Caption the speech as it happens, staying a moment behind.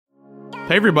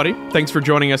Hey everybody, thanks for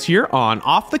joining us here on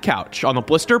Off the Couch on the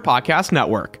Blister Podcast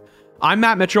Network. I'm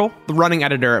Matt Mitchell, the running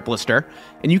editor at Blister,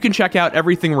 and you can check out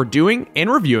everything we're doing and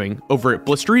reviewing over at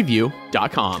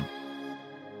blisterreview.com.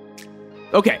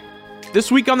 Okay,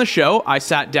 this week on the show, I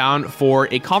sat down for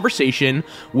a conversation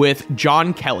with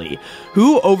John Kelly,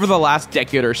 who over the last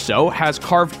decade or so has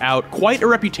carved out quite a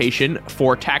reputation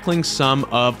for tackling some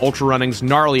of ultra running's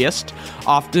gnarliest,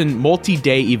 often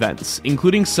multi-day events,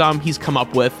 including some he's come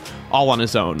up with all on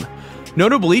his own.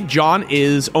 Notably, John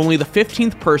is only the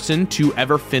 15th person to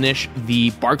ever finish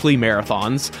the Barkley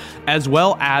Marathons, as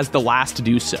well as the last to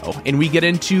do so, and we get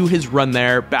into his run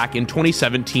there back in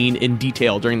 2017 in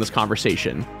detail during this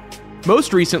conversation.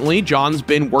 Most recently, John's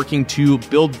been working to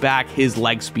build back his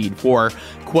leg speed for,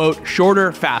 quote,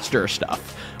 shorter, faster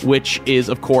stuff, which is,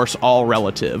 of course, all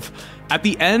relative. At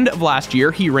the end of last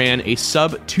year, he ran a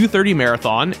sub-2:30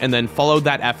 marathon and then followed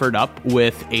that effort up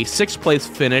with a 6th place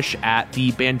finish at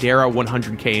the Bandera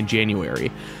 100K in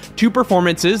January. Two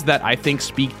performances that I think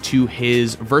speak to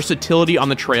his versatility on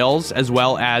the trails as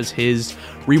well as his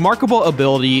remarkable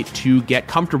ability to get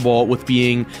comfortable with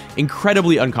being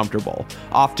incredibly uncomfortable,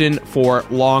 often for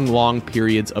long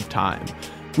periods of time.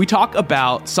 We talk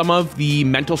about some of the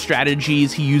mental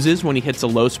strategies he uses when he hits a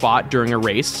low spot during a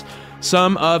race,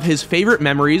 some of his favorite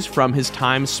memories from his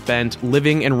time spent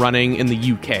living and running in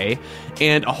the UK,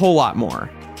 and a whole lot more.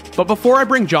 But before I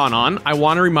bring John on, I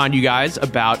want to remind you guys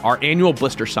about our annual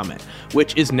Blister Summit,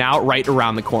 which is now right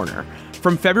around the corner.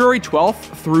 From February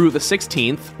 12th through the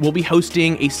 16th, we'll be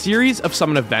hosting a series of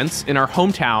summit events in our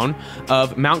hometown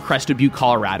of Mount Crested Butte,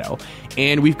 Colorado,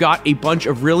 and we've got a bunch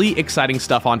of really exciting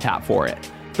stuff on tap for it.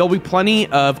 There'll be plenty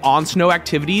of on-snow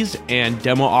activities and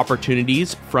demo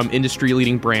opportunities from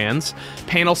industry-leading brands,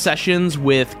 panel sessions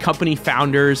with company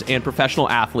founders and professional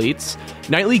athletes,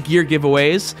 nightly gear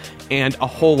giveaways, and a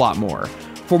whole lot more.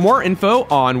 For more info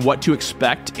on what to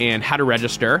expect and how to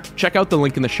register, check out the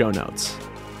link in the show notes.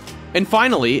 And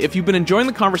finally, if you've been enjoying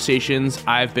the conversations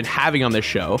I've been having on this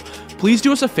show, please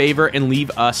do us a favor and leave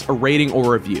us a rating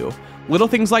or review. Little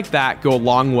things like that go a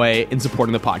long way in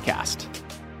supporting the podcast.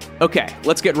 Okay,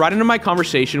 let's get right into my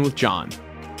conversation with John.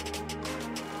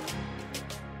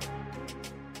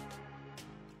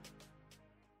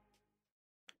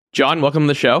 John, welcome to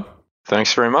the show.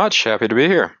 Thanks very much. Happy to be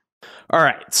here. All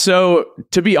right. So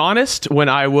to be honest, when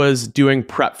I was doing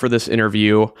prep for this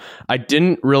interview, I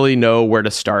didn't really know where to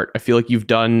start. I feel like you've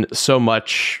done so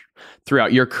much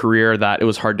throughout your career that it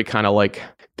was hard to kind of like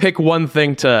pick one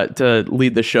thing to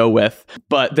lead the show with.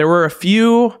 But there were a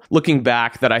few looking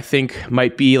back that I think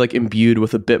might be like imbued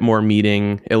with a bit more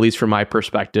meaning, at least from my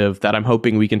perspective, that I'm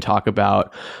hoping we can talk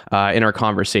about in our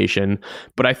conversation.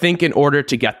 But I think in order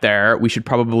to get there, we should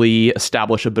probably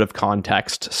establish a bit of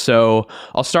context. So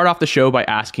I'll start off the show by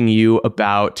asking you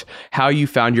about how you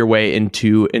found your way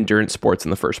into endurance sports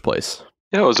in the first place.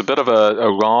 Yeah, it was a bit of a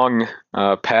long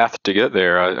path to get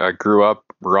there. I grew up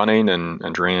running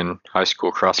and ran high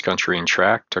school cross country and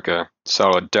track. Took a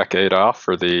solid decade off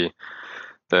for the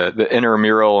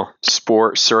intramural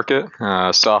sport circuit,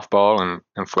 softball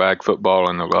and flag football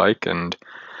and the like. And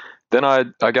then I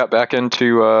got back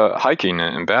into hiking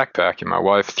and backpacking.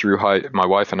 My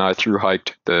wife and I thru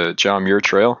hiked the John Muir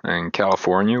Trail in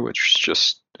California, which was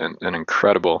just an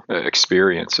incredible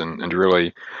experience and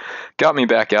really got me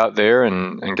back out there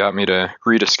and got me to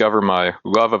rediscover my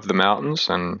love of the mountains.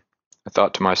 And I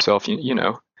thought to myself, you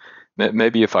know,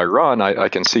 maybe if I run, I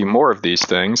can see more of these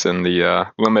things in the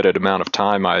limited amount of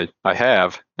time I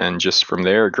have. And just from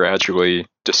there, gradually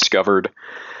discovered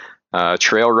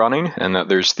trail running, and that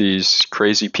there's these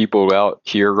crazy people out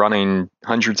here running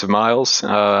hundreds of miles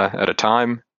at a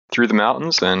time through the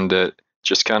mountains, and it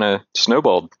just kind of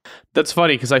snowballed. That's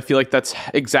funny because I feel like that's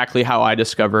exactly how I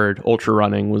discovered ultra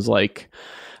running. Was like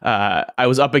I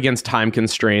was up against time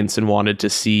constraints and wanted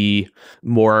to see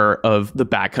more of the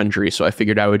backcountry, so I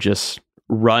figured I would just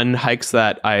run hikes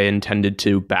that I intended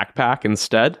to backpack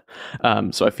instead.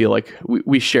 So I feel like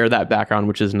we share that background,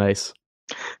 which is nice.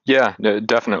 Yeah,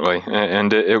 definitely.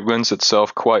 And it lends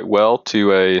itself quite well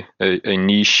to a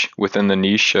niche within the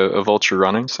niche of ultra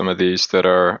running. Some of these that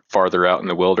are farther out in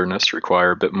the wilderness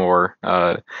require a bit more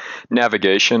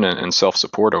navigation and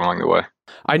self-support along the way.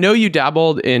 I know you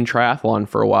dabbled in triathlon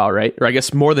for a while, right? Or I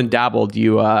guess more than dabbled,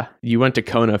 you went to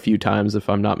Kona a few times, if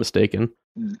I'm not mistaken.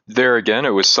 There again, it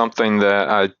was something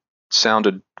that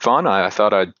sounded fun. I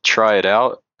thought I'd try it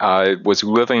out. I was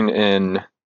living in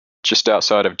just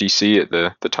outside of DC at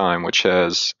the time, which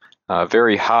has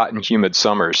very hot and humid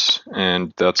summers,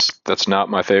 and that's not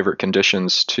my favorite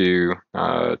conditions to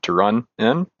run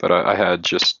in. But I had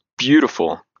just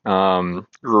beautiful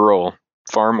rural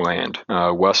farmland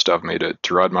west of me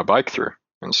to ride my bike through.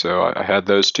 And so I had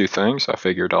those two things. I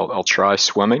figured I'll try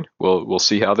swimming. We'll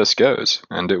see how this goes.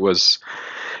 And it was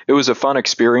a fun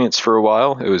experience for a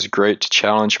while. It was great to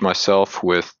challenge myself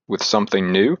with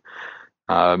something new.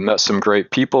 Met some great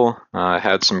people.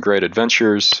 Had some great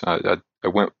adventures. I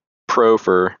went pro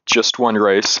for just one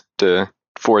race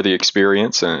for the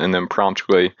experience, and then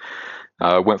promptly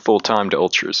went full time to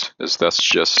ultras, as that's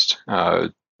just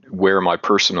where my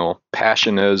personal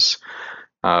passion is.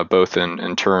 Both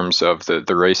in terms of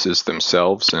the races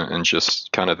themselves and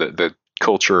just kind of the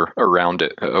culture around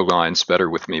it aligns better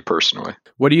with me personally.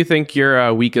 What do you think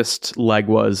your weakest leg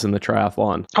was in the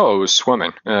triathlon? Oh, it was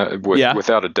swimming,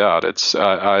 without a doubt. It's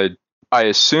I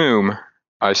assume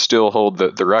I still hold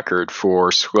the record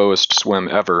for slowest swim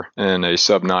ever in a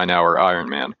sub 9 hour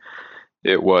Ironman.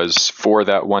 It was for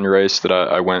that one race that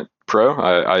I went pro.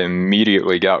 I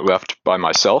immediately got left by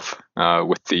myself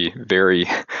with the very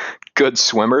good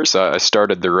swimmers I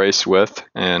started the race with.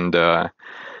 And I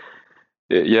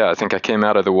think I came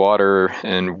out of the water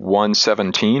in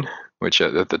 1:17, which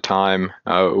at the time,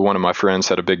 one of my friends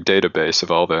had a big database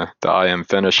of all the IM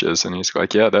finishes. And he's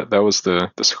like, yeah, that was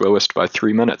the slowest by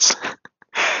 3 minutes.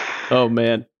 Oh,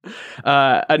 man.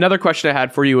 Another question I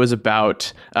had for you was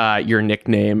about your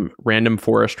nickname, Random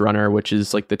Forest Runner, which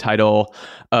is like the title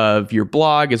of your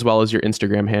blog as well as your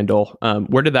Instagram handle.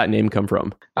 Where did that name come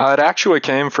from? It actually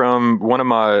came from one of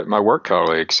my work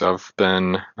colleagues. I've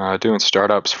been doing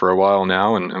startups for a while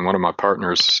now, and one of my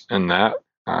partners in that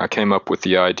came up with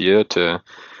the idea to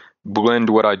blend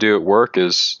what I do at work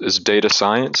is data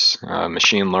science,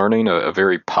 machine learning, a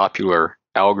very popular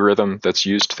algorithm that's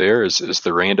used there is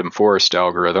the random forest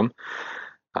algorithm,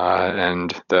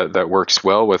 and that works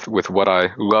well with what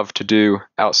I love to do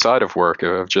outside of work,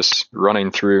 of just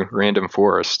running through random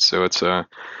forests. So it's a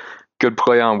good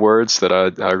play on words that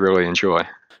I really enjoy.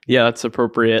 Yeah, that's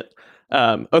appropriate.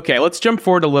 Okay, let's jump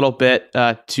forward a little bit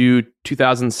to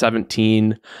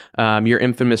 2017, your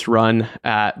infamous run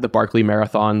at the Barkley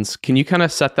Marathons. Can you kind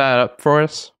of set that up for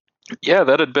us? Yeah,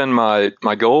 that had been my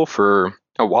goal for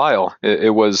a while.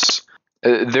 It was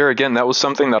there again. That was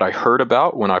something that I heard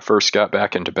about when I first got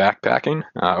back into backpacking.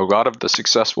 A lot of the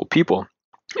successful people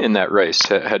in that race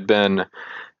had been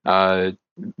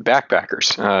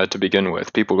backpackers to begin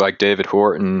with. People like David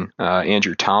Horton,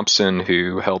 Andrew Thompson,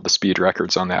 who held the speed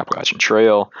records on the Appalachian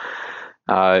Trail.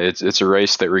 It's a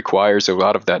race that requires a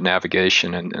lot of that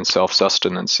navigation and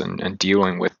self-sustenance and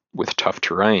dealing with tough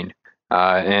terrain.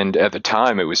 And at the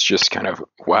time, it was just kind of,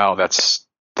 wow, that's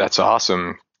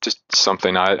awesome. Just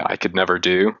something I could never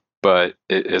do. But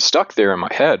it stuck there in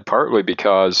my head, partly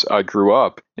because I grew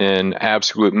up in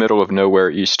absolute middle of nowhere,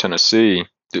 East Tennessee,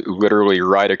 literally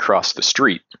right across the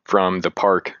street from the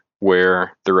park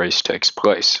where the race takes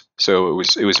place. So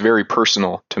it was very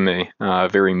personal to me,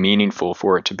 very meaningful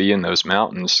for it to be in those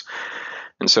mountains.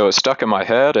 And so it stuck in my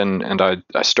head, and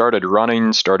I started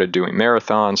running, started doing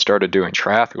marathons, started doing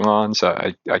triathlons.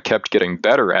 I kept getting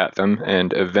better at them,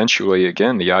 and eventually,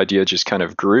 again, the idea just kind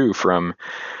of grew from,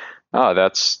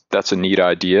 that's a neat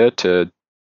idea, to,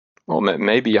 well,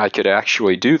 maybe I could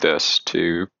actually do this,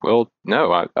 to, well,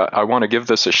 no, I want to give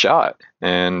this a shot.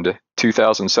 And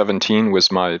 2017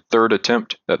 was my third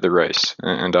attempt at the race,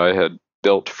 and I had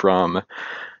built from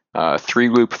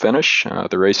 3-loop finish.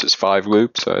 The race is 5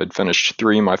 loops. I had finished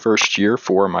 3 my first year,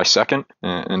 4 my second,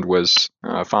 and was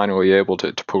finally able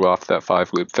to pull off that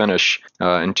 5-loop finish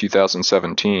in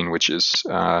 2017, which is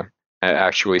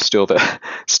actually still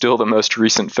the most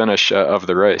recent finish of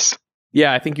the race.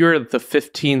 Yeah, I think you were the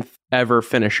 15th ever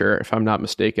finisher, if I'm not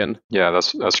mistaken. Yeah,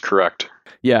 that's correct.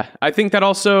 Yeah, I think that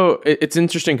also, it's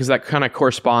interesting because that kind of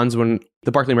corresponds when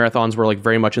the Barkley Marathons were like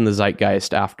very much in the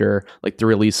zeitgeist after like the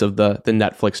release of the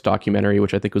Netflix documentary,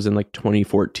 which I think was in like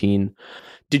 2014.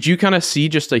 Did you kind of see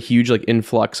just a huge like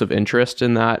influx of interest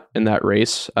in that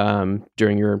race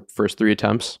during your first 3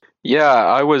 attempts? Yeah,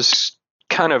 I was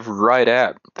kind of right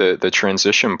at the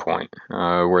transition point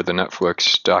where the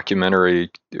Netflix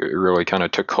documentary really kind of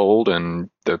took hold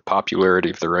and the popularity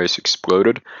of the race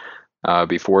exploded.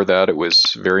 Before that, it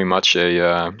was very much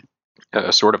a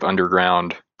sort of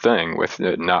underground thing with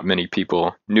not many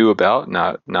people knew about,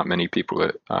 not many people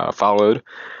that followed.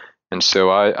 And so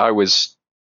I was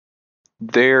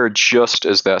there just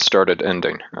as that started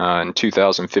ending. In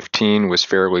 2015 was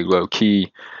fairly low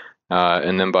key.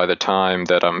 And then by the time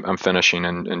that I'm finishing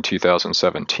in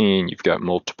 2017, you've got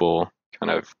multiple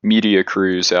kind of media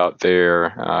crews out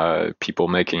there, people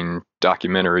making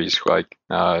documentaries like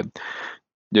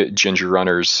Ginger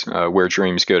Runner's Where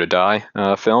Dreams Go to Die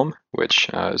film, which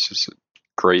is a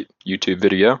great YouTube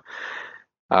video.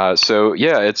 So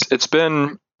yeah, it's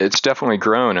been it's definitely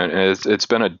grown, and it's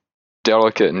been a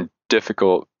delicate and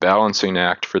difficult balancing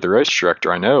act for the race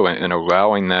director, I know, and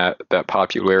allowing that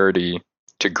popularity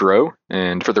to grow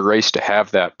and for the race to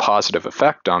have that positive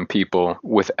effect on people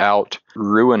without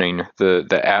ruining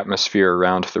the atmosphere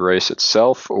around the race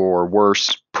itself, or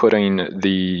worse, putting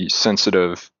the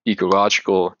sensitive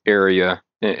ecological area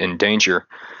in danger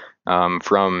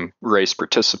from race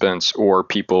participants or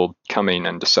people coming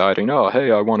and deciding, oh,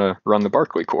 hey, I want to run the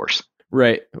Barkley course.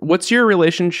 Right. What's your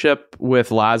relationship with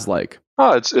Laz like?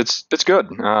 Oh, it's good.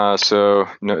 So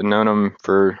known him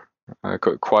for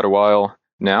quite a while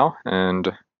now,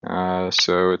 and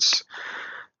so it's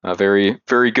a very,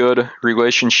 very good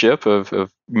relationship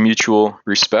of mutual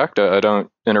respect. I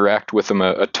don't interact with him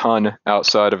a ton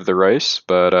outside of the race,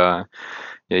 but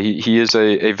yeah, he is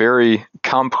a very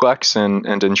complex and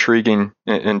intriguing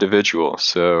individual.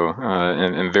 So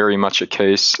and very much a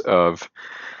case of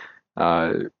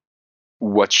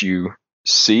what you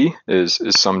see is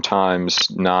sometimes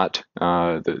not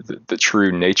the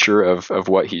true nature of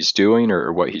what he's doing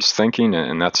or what he's thinking,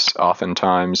 and that's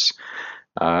oftentimes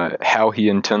how he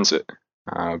intends it.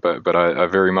 But I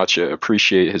very much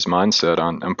appreciate his mindset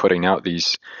on putting out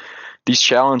these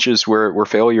challenges where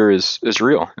failure is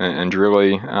real and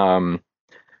really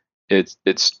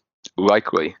it's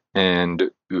likely.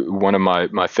 And one of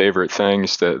my favorite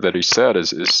things that he said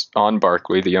is on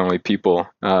Barkley, the only people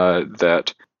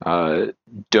that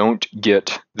don't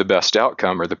get the best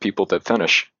outcome are the people that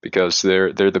finish, because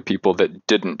they're the people that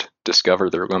didn't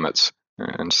discover their limits.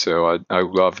 And so I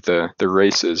love the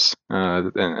races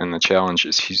and the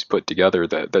challenges he's put together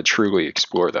that truly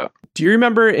explore that. Do you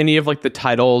remember any of like the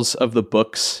titles of the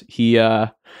books he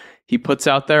puts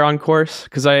out there on course?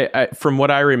 Because I from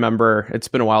what I remember, it's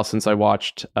been a while since I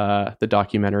watched the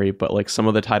documentary, but like some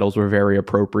of the titles were very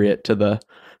appropriate to the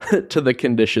to the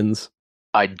conditions.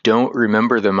 I don't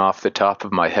remember them off the top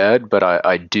of my head, but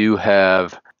I do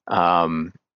have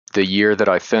the year that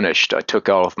I finished. I took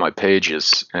all of my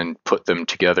pages and put them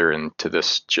together into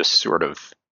this just sort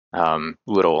of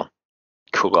little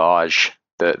collage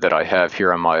that I have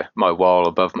here on my wall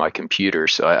above my computer.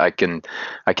 So I can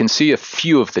see a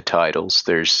few of the titles.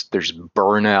 There's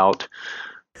Burnout.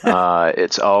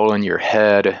 It's All in Your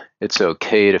Head. It's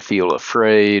Okay to Feel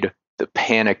Afraid. The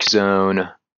Panic Zone.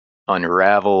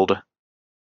 Unraveled.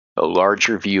 A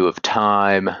Larger View of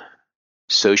Time.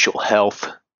 Social Health.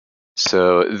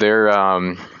 So they're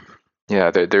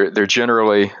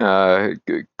generally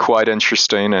quite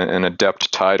interesting and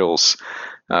adept titles.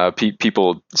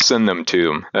 People send them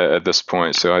to him at this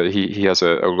point, so he has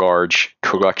a large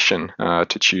collection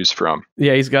to choose from.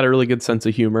 Yeah, he's got a really good sense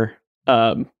of humor.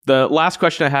 The last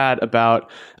question I had about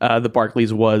the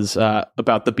Barkleys was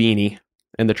about the beanie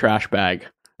and the trash bag.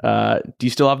 Do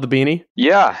you still have the beanie?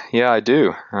 Yeah, I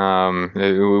do.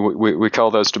 We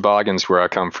call those toboggans where I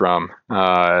come from,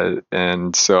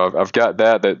 and so I've got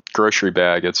that grocery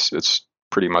bag. It's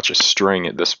pretty much a string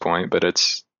at this point, but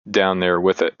it's down there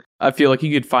with it. I feel like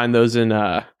you could find those in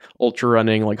ultra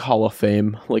running like Hall of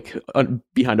Fame, like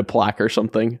behind a plaque or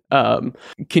something.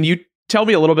 Can you tell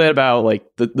me a little bit about like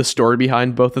the story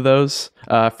behind both of those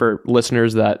for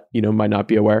listeners that might not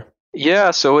be aware? Yeah,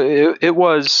 so it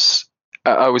was.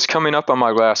 I was coming up on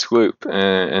my last loop,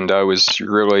 and I was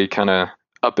really kind of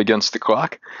up against the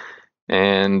clock.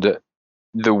 And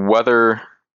the weather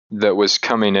that was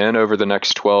coming in over the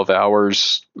next 12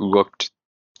 hours looked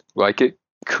like it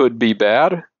could be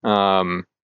bad. Not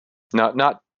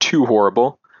too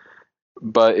horrible,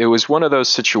 but it was one of those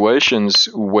situations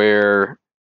where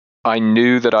I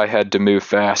knew that I had to move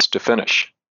fast to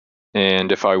finish.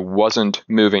 And if I wasn't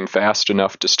moving fast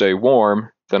enough to stay warm,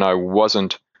 then I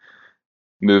wasn't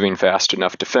moving fast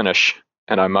enough to finish,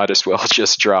 and I might as well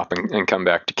just drop and come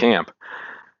back to camp.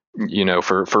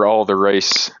 For all the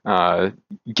race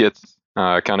gets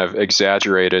kind of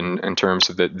exaggerated in terms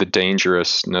of the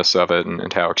dangerousness of it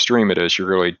and how extreme it is, you're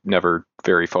really never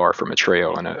very far from a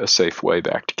trail and a safe way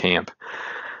back to camp.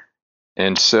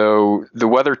 And so the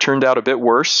weather turned out a bit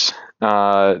worse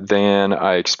than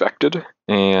I expected.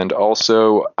 And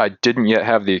also, I didn't yet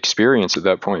have the experience at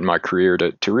that point in my career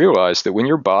to realize that when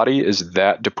your body is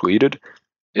that depleted,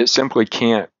 it simply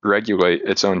can't regulate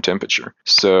its own temperature.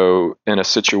 So in a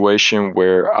situation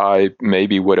where I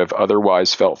maybe would have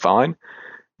otherwise felt fine,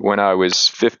 when I was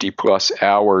 50 plus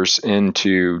hours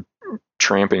into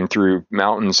tramping through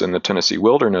mountains in the Tennessee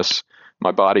wilderness,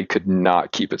 my body could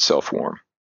not keep itself warm.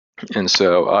 And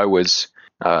so I was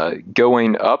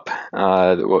going up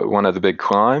one of the big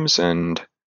climbs and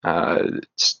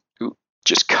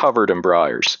just covered in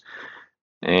briars,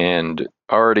 and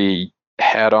already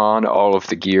had on all of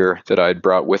the gear that I'd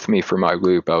brought with me for my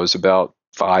loop. I was about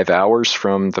 5 hours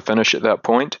from the finish at that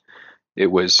point. It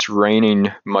was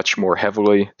raining much more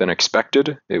heavily than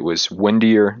expected. It was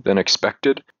windier than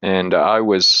expected, and I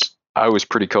was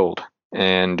pretty cold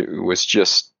and was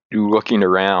just looking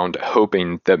around,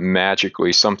 hoping that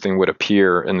magically something would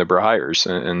appear in the briars,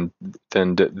 and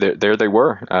then there they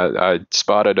were. I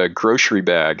spotted a grocery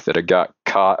bag that had got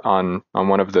caught on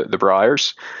one of the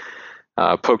briars,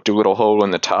 poked a little hole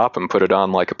in the top and put it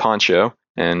on like a poncho,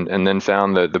 and then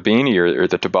found the beanie or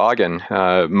the toboggan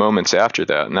moments after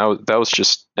that. And that was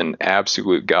just an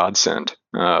absolute godsend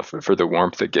for the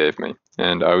warmth it gave me.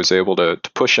 And I was able to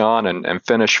push on and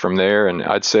finish from there. And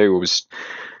I'd say it was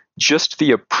just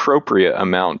the appropriate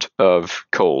amount of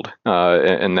cold,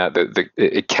 and that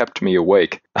it kept me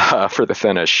awake for the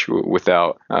finish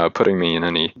without putting me in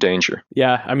any danger.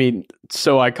 Yeah, I mean,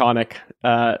 so iconic.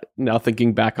 Now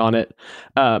thinking back on it,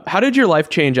 how did your life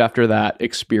change after that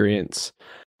experience?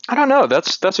 I don't know.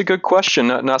 That's a good question.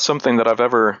 Not something that I've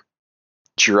ever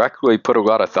directly put a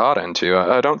lot of thought into.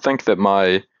 I don't think that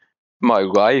my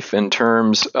life in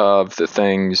terms of the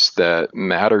things that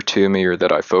matter to me or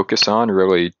that I focus on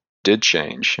really did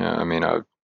change. I mean, it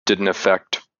didn't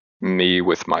affect me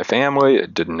with my family.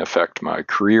 It didn't affect my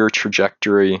career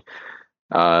trajectory.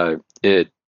 It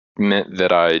meant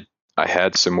that I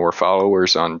had some more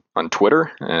followers on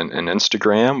Twitter and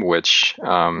Instagram, which,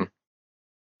 I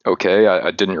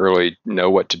didn't really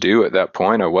know what to do at that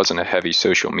point. I wasn't a heavy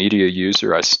social media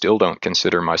user. I still don't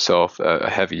consider myself a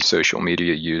heavy social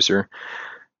media user.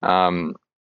 But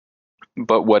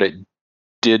what it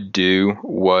did do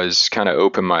was kind of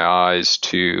open my eyes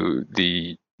to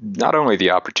not only the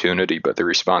opportunity, but the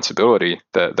responsibility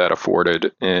that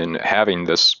afforded in having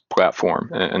this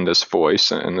platform and this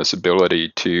voice and this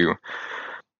ability to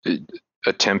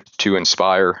attempt to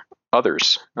inspire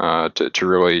others to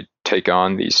really take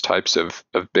on these types of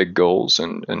big goals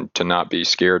and to not be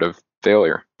scared of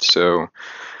failure. So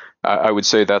I would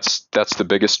say that's the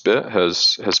biggest bit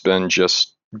has been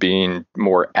just being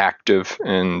more active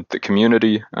in the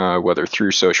community, whether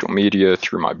through social media,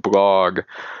 through my blog,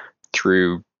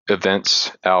 through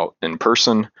events out in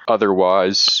person.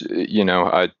 Otherwise,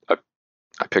 I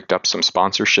picked up some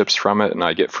sponsorships from it, and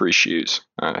I get free shoes.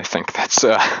 I think that's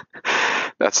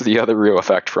the other real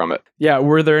effect from it. Yeah,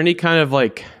 were there any kind of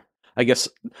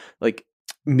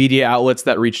media outlets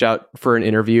that reached out for an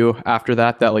interview after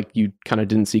that you kind of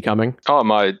didn't see coming?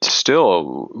 Oh,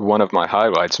 still one of my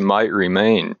highlights might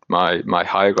remain my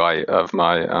highlight of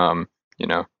my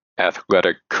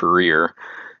athletic career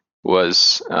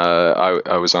was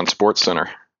I was on SportsCenter.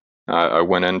 I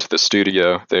went into the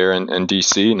studio there in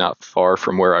DC, not far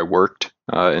from where I worked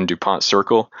in DuPont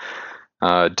Circle.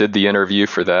 Did the interview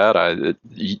for that.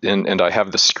 And I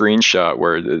have the screenshot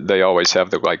where they always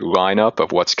have the lineup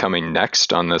of what's coming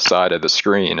next on the side of the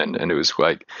screen, and it was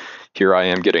like, here I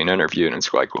am getting interviewed, and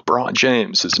it's like LeBron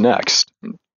James is next.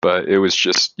 But it was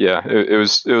just it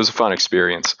was a fun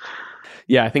experience.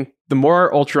 Yeah, I think the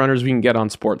more ultra runners we can get on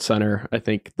SportsCenter, I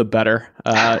think the better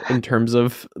in terms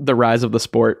of the rise of the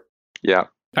sport. Yeah,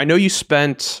 I know you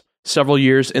spent several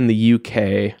years in the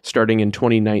UK, starting in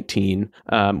 2019.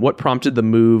 What prompted the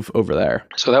move over there?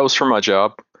 So that was for my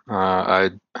job. I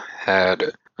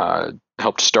had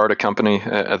helped start a company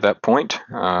at that point.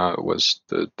 Was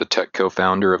the tech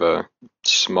co-founder of a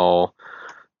small,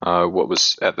 what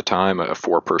was at the time a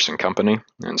 4-person company,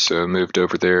 and so moved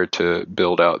over there to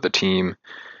build out the team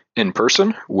in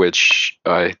person, which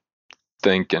I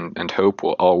think and hope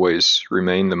will always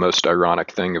remain the most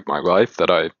ironic thing of my life, that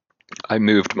I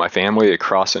moved my family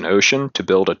across an ocean to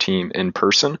build a team in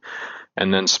person,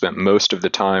 and then spent most of the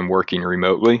time working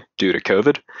remotely due to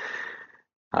COVID.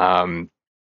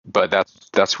 But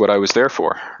that's what I was there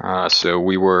for. So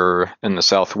we were in the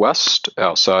southwest,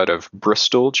 outside of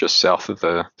Bristol, just south of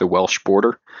the Welsh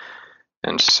border.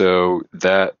 And so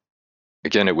that,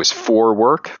 again, it was for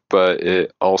work, but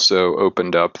it also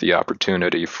opened up the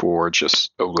opportunity for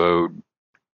just a load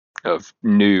of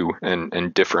new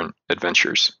and different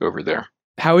adventures over there.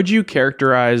 How would you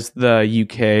characterize the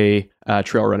UK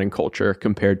trail running culture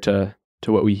compared to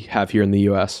what we have here in the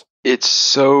US? It's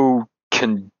so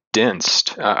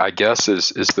condensed, I guess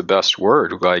is the best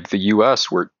word. Like the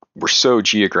US, we're so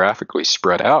geographically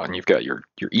spread out, and you've got your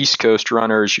East Coast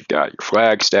runners, you've got your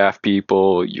Flagstaff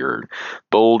people, your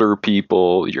Boulder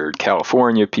people, your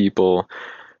California people.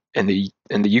 In the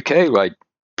UK,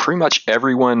 pretty much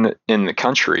everyone in the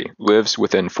country lives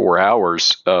within 4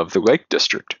 hours of the Lake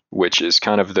District, which is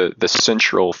kind of the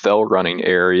central fell running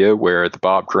area where the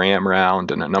Bob Graham Round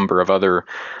and a number of other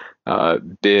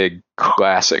big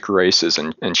classic races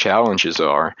and challenges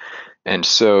are. And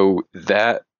so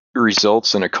that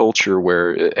results in a culture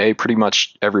where pretty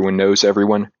much everyone knows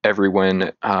everyone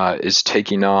is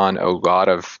taking on a lot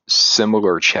of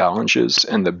similar challenges.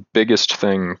 And the biggest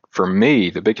thing for me,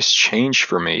 the biggest change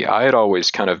for me, I had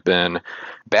always kind of been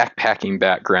backpacking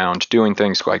background, doing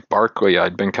things like Barkley.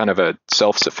 I'd been kind of a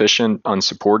self-sufficient,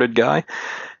 unsupported guy.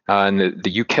 In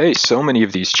the UK, so many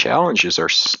of these challenges are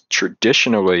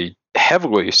traditionally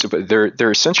heavily, so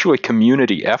they're essentially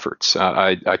community efforts.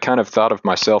 I kind of thought of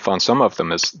myself on some of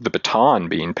them as the baton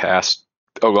being passed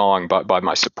along by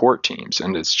my support teams,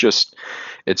 and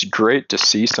it's great to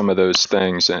see some of those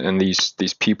things and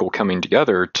these people coming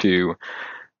together to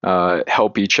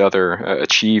help each other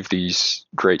achieve these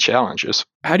great challenges.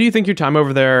 How do you think your time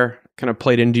over there kind of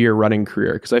played into your running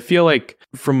career? Because I feel like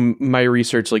from my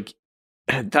research, like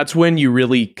that's when you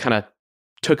really kind of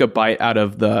took a bite out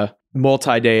of the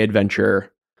multi-day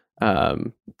adventure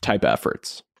type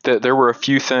efforts. There were a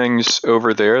few things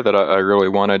over there that I really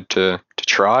wanted to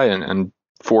try, and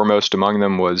foremost among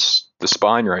them was the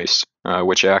spine race,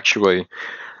 which actually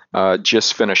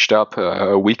just finished up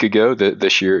a week ago,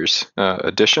 this year's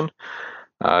edition.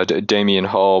 Damian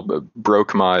Hall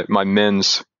broke my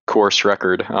men's course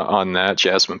record on that.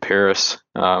 Jasmine Paris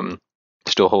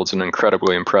still holds an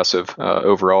incredibly impressive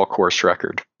overall course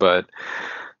record, but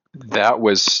that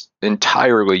was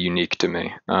entirely unique to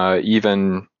me.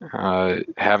 Even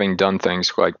having done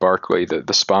things like Barkley,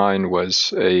 the spine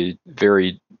was a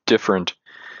very different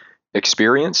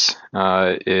experience.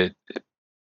 It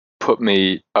put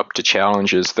me up to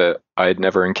challenges that I had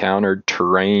never encountered,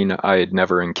 terrain I had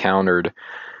never encountered,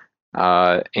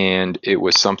 and it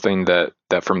was something that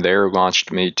from there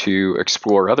launched me to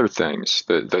explore other things.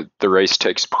 The race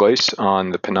takes place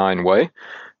on the Pennine Way.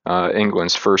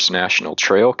 England's first national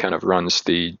trail, kind of runs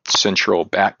the central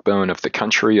backbone of the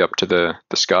country up to the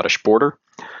Scottish border.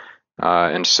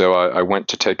 And so I went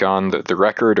to take on the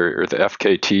record or the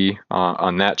FKT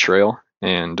on that trail,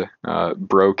 and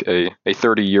broke a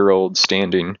 30-year-old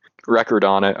standing record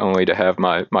on it, only to have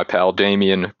my pal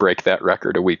Damian break that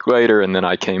record a week later. And then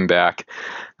I came back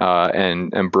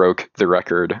and broke the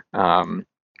record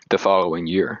the following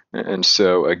year. And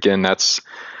so again, that's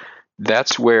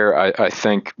where I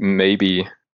think maybe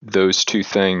those two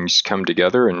things come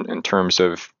together in terms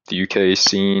of the UK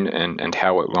scene and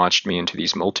how it launched me into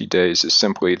these multi-days, is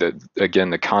simply that, again,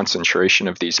 the concentration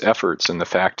of these efforts and the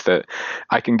fact that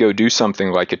I can go do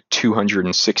something like a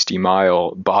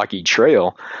 260-mile boggy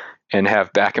trail and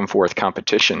have back and forth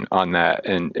competition on that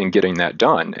and getting that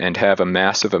done, and have a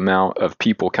massive amount of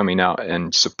people coming out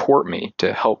and support me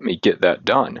to help me get that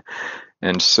done.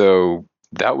 And so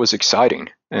that was exciting.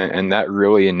 And that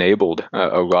really enabled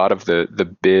a lot of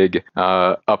the big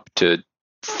up to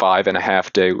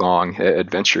 5.5 day long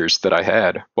adventures that I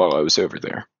had while I was over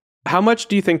there. How much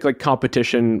do you think like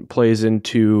competition plays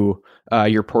into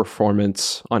your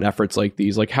performance on efforts like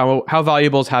these? Like how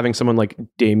valuable is having someone like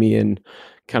Damian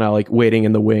kind of like waiting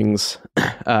in the wings?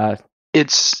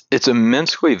 It's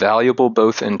immensely valuable,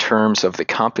 both in terms of the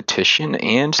competition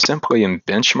and simply in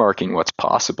benchmarking what's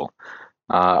possible.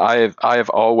 I have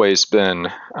always been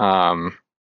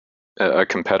a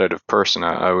competitive person.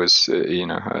 I was,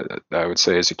 I would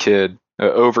say as a kid,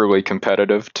 overly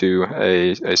competitive to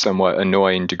a somewhat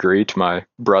annoying degree to my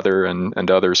brother and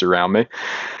others around me.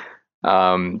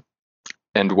 And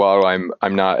while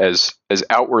I'm not as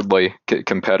outwardly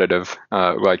competitive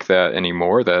like that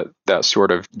anymore, that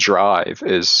sort of drive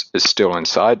is still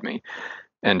inside me.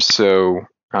 And so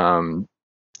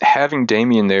having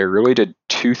Damian there really did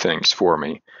two things for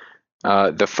me.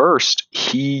 The first,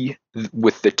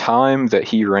 with the time that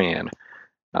he ran,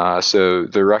 so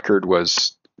the record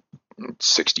was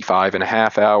 65 and a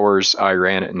half hours. I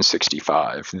ran it in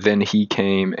 65. Then he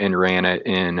came and ran it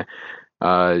in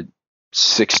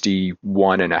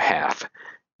 61 and a half.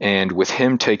 And with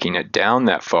him taking it down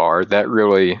that far, that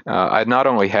really, I not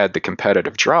only had the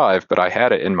competitive drive, but I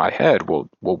had it in my head, well,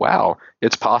 wow,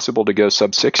 it's possible to go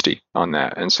sub 60 on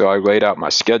that. And so I laid out my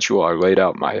schedule, I laid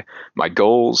out my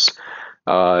goals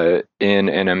in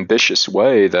an ambitious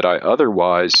way that I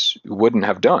otherwise wouldn't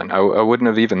have done. I wouldn't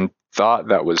have even thought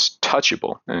that was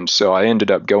touchable. And so I ended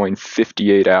up going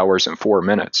 58 hours and 4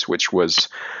 minutes, which was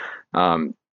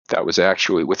that was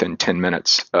actually within 10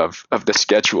 minutes of the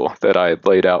schedule that I had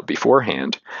laid out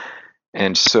beforehand.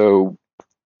 And so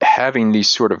having these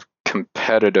sort of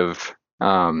competitive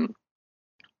benchmarks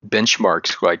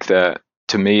like that,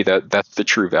 to me, that's the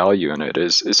true value in it,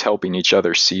 is helping each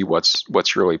other see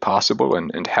what's really possible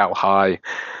and how high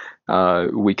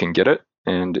we can get it.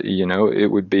 And,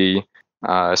 it would be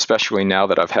especially now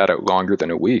that I've had it longer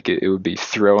than a week. It would be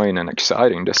thrilling and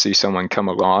exciting to see someone come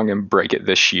along and break it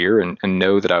this year and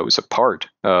know that I was a part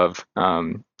of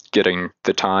getting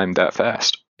the time that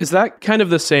fast. Is that kind of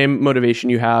the same motivation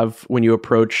you have when you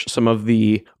approach some of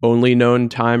the only known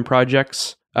time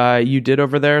projects you did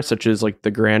over there, such as like the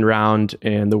Grand Round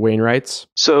and the Wainwrights?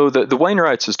 So the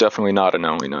Wainwrights is definitely not an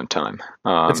only known time.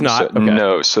 It's not? So, Okay.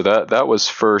 No, so that was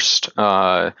first.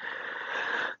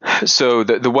 So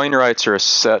the Wainwrights are a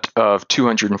set of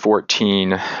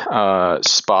 214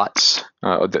 spots.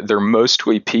 They're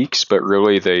mostly peaks, but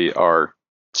really they are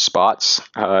spots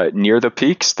near the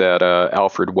peaks that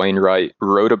Alfred Wainwright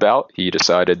wrote about. He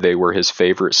decided they were his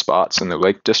favorite spots in the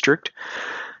Lake District.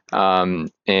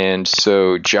 And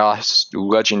so Joss,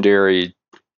 legendary,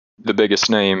 the biggest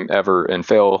name ever in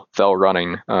fell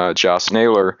running, Joss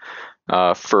Naylor,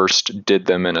 first did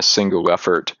them in a single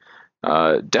effort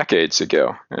decades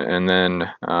ago. And then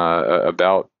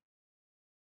about,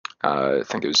 I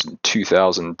think it was in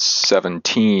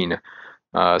 2017,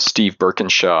 Steve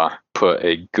Birkinshaw put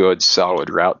a good solid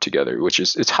route together, which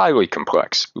is, it's highly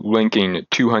complex, linking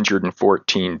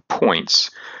 214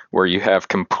 points where you have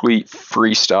complete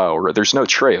freestyle. There's no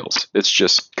trails. It's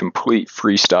just complete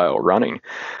freestyle running.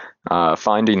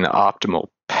 Finding the optimal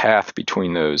path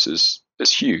between those is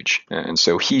huge. And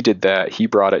so he did that. He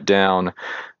brought it down.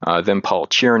 Then Paul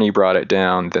Cherney brought it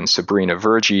down. Then Sabrina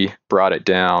Vergy brought it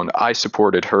down. I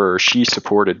supported her. She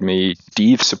supported me.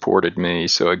 Steve supported me.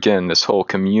 So again, this whole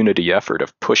community effort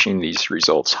of pushing these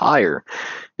results higher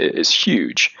is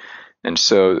huge. And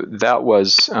so that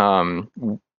was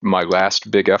my last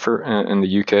big effort in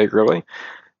the UK, really.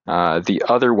 The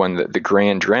other one, the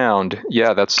Grand Round,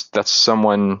 yeah, that's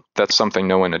something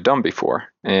no one had done before.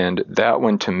 And that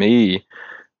one, to me,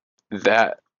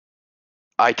 that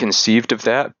I conceived of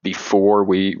that before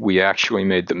we actually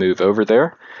made the move over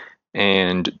there,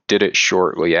 and did it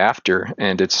shortly after.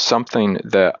 And it's something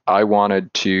that I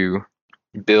wanted to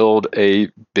build a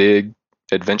big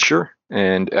adventure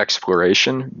and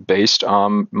exploration based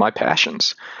on my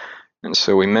passions. And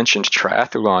so we mentioned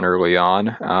triathlon early on,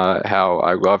 how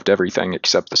I loved everything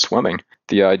except the swimming.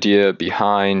 The idea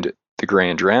behind the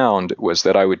Grand Round was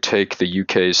that I would take the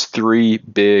UK's three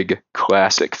big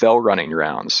classic fell running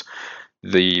rounds: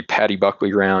 the Paddy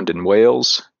Buckley Round in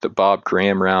Wales, the Bob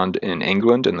Graham Round in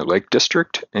England in the Lake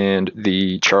District, and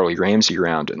the Charlie Ramsey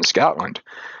Round in Scotland.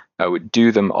 I would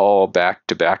do them all back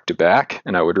to back to back,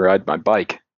 and I would ride my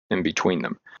bike in between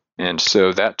them. And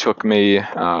so that took me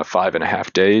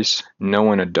 5.5 days. No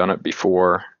one had done it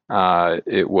before.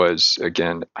 It was,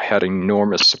 again, I had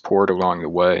enormous support along the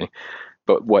way.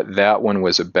 But what that one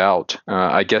was about,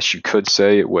 I guess you could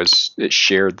say it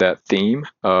shared that theme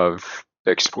of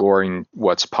exploring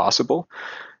what's possible.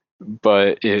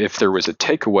 But if there was a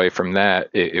takeaway from that,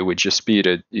 it would just be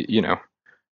to,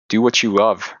 do what you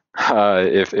love.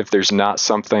 If there's not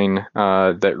something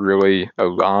that really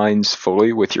aligns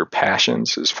fully with your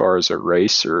passions as far as a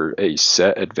race or a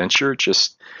set adventure,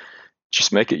 just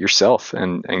make it yourself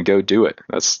and go do it.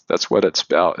 That's what it's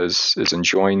about, is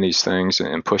enjoying these things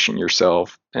and pushing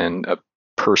yourself in a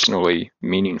personally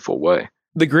meaningful way.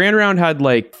 The Grand Round had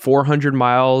like 400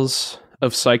 miles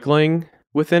of cycling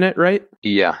within it, right?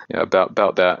 Yeah, about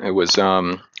that. It was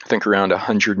I think around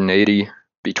 180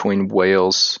 between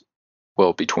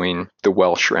between the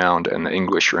Welsh round and the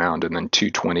English round, and then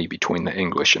 220 between the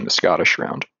English and the Scottish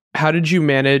round. How did you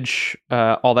manage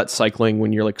all that cycling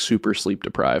when you're like super sleep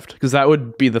deprived? Because that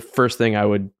would be the first thing I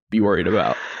would be worried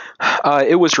about.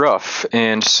 It was rough.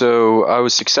 And so I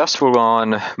was successful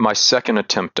on my second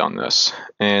attempt on this.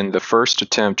 And the first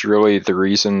attempt, really the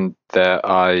reason that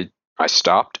I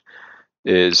stopped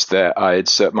is that I had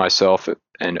set myself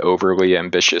an overly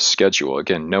ambitious schedule.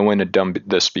 Again, no one had done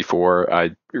this before.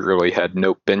 I really had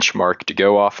no benchmark to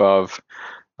go off of.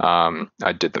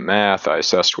 I did the math. I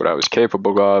assessed what I was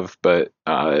capable of, but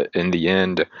in the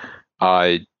end,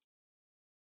 my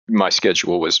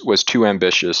schedule was too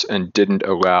ambitious and didn't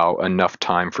allow enough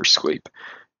time for sleep.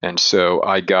 And so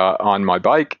I got on my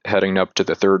bike heading up to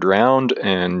the third round,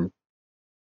 and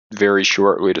very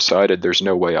shortly decided there's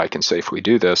no way I can safely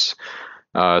do this.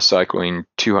 Cycling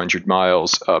 200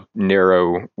 miles up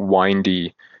narrow,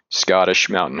 windy Scottish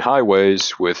mountain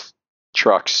highways with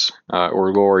trucks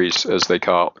or lorries, as they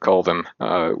call them,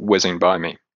 whizzing by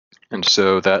me. And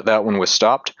so that one was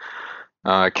stopped.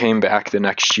 Came back the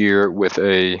next year with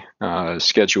a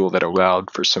schedule that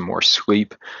allowed for some more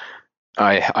sleep.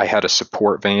 I had a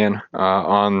support van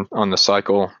on the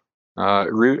cycle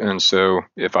route, and so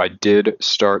if I did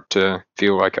start to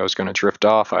feel like I was going to drift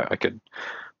off, I could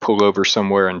pull over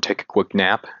somewhere and take a quick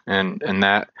nap, and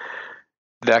that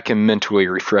that can mentally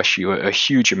refresh you a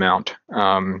huge amount,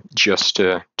 just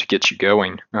to get you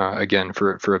going again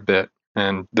for a bit.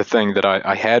 And the thing that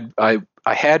I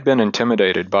had been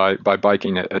intimidated by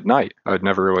biking at night. I'd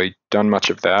never really done much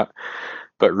of that,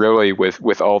 but really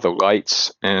with all the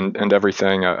lights and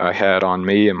everything I had on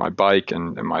me and my bike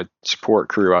and my support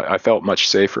crew, I felt much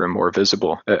safer and more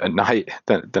visible at night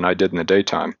than I did in the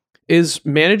daytime. Is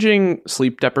managing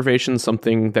sleep deprivation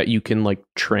something that you can like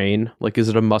train? Like, is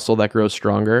it a muscle that grows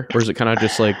stronger, or is it kind of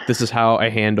just like, this is how I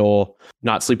handle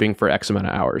not sleeping for X amount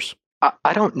of hours?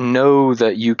 I don't know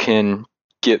that you can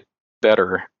get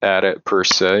better at it per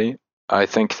se. I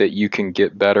think that you can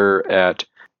get better at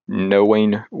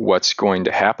knowing what's going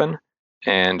to happen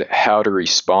and how to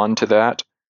respond to that,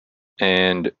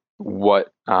 and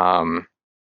what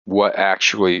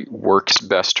actually works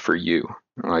best for you.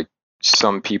 Like,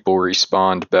 some people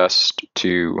respond best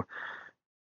to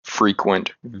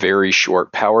frequent, very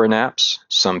short power naps.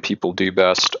 Some people do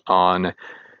best on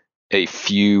a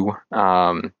few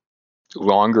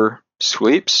longer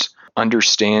sleeps.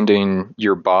 Understanding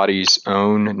your body's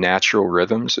own natural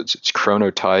rhythms, its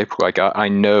chronotype. Like, I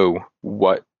know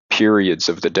what periods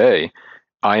of the day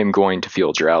I am going to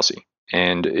feel drowsy.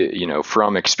 And,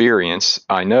 from experience,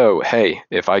 I know, hey,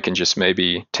 if I can just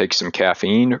maybe take some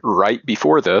caffeine right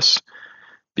before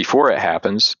it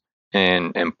happens,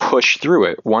 and push through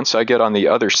it, once I get on the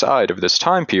other side of this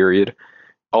time period,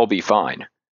 I'll be fine.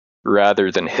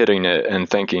 Rather than hitting it and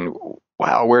thinking,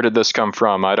 wow, where did this come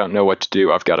from? I don't know what to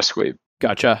do. I've got to sleep.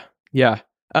 Gotcha. Yeah.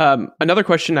 Another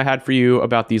question I had for you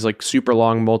about these like super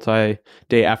long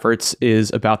multi-day efforts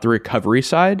is about the recovery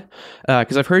side.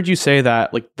 Because I've heard you say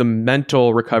that like the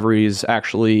mental recovery is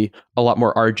actually a lot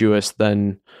more arduous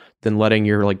than letting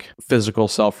your like physical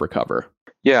self recover.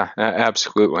 Yeah,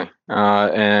 absolutely.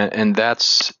 And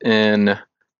that's in,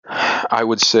 I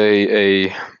would say,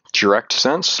 a direct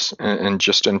sense, and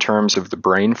just in terms of the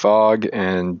brain fog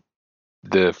and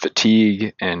the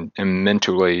fatigue and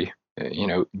mentally,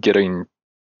 getting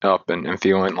up and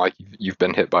feeling like you've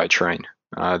been hit by a train.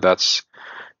 That's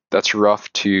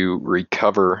rough to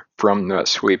recover from that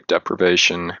sleep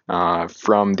deprivation,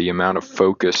 from the amount of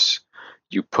focus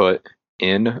you put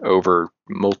in over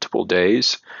multiple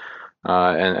days.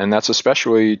 And that's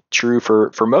especially true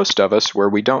for most of us, where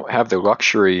we don't have the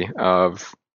luxury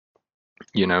of,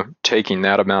 taking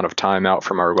that amount of time out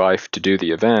from our life to do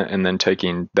the event and then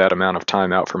taking that amount of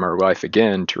time out from our life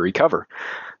again to recover.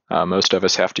 Most of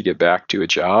us have to get back to a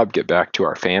job, get back to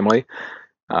our family.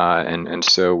 And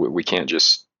so we can't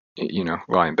just,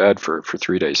 lie in bed for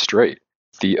 3 days straight.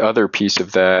 The other piece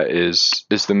of that is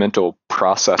the mental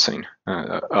processing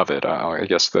of it. I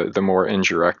guess the more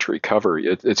indirect recovery.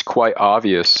 It's quite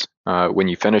obvious when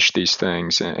you finish these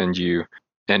things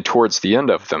and towards the end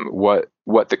of them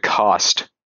what the cost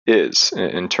is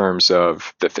in terms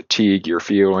of the fatigue you're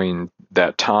feeling,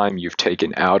 that time you've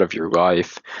taken out of your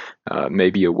life,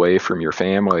 maybe away from your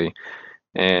family,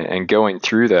 and going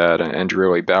through that and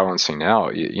really balancing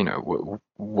out,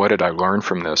 what did I learn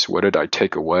from this? What did I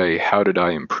take away? How did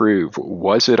I improve?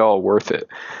 Was it all worth it?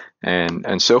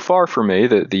 And so far for me,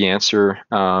 the answer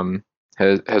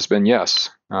has been yes,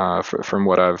 from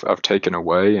what I've taken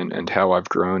away and how I've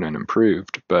grown and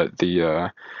improved. But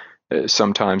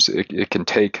sometimes it can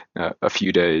take a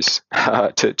few days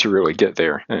to really get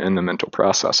there in the mental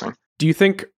processing. Do you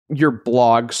think your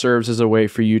blog serves as a way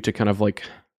for you to kind of like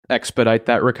expedite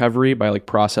that recovery by like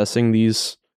processing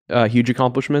these huge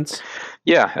accomplishments?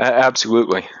 Yeah,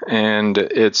 absolutely. And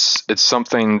it's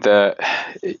something that,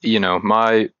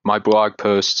 my blog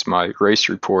posts, my race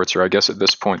reports, or I guess at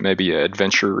this point, maybe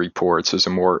adventure reports is a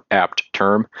more apt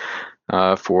term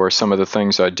for some of the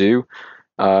things I do.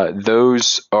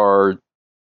 Those are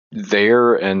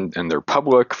there and they're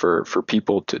public for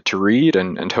people to read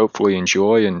and hopefully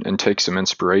enjoy and take some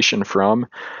inspiration from.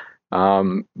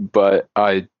 But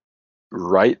I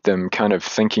write them kind of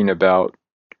thinking about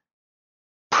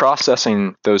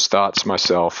processing those thoughts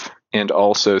myself, and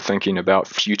also thinking about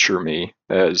future me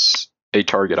as a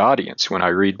target audience when I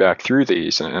read back through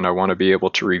these, and I want to be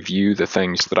able to review the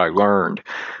things that I learned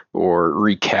or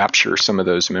recapture some of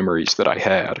those memories that I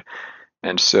had.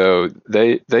 And so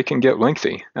they can get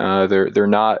lengthy. They're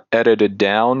not edited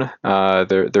down.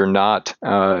 They're not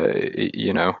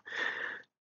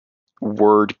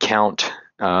word count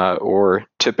or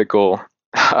typical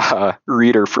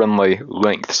reader friendly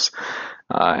lengths.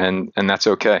 And that's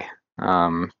okay.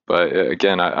 But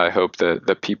again, I hope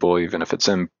that people, even if it's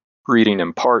in reading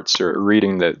in parts or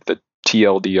reading the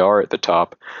TLDR at the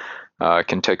top,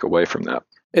 can take away from that.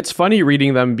 It's funny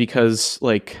reading them because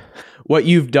like What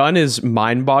you've done is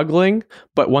mind-boggling,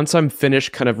 but once I'm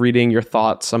finished kind of reading your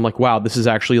thoughts, I'm like, wow, this is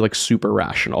actually like super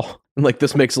rational. And like,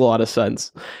 this makes a lot of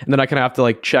sense. And then I kind of have to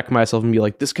like check myself and be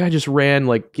like, this guy just ran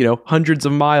like, hundreds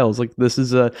of miles. Like, this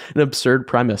is an absurd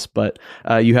premise, but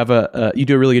you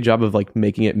do a really good job of like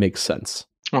making it make sense.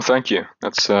 Well, thank you.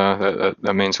 That's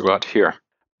that means a lot to hear.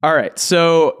 All right.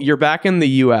 So you're back in the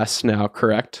US now,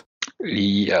 correct?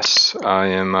 Yes, I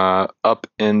am up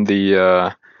in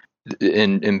the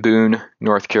in Boone,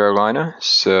 North Carolina.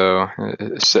 So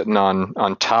sitting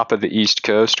on top of the East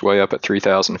Coast, way up at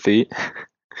 3,000 feet.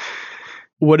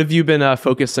 What have you been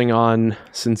focusing on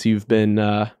since you've been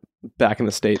back in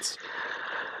the States?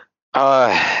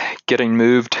 Getting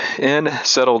moved in,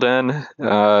 settled in,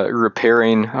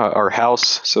 repairing our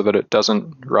house so that it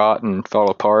doesn't rot and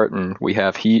fall apart, and we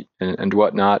have heat and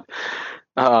whatnot.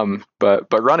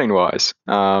 But running wise,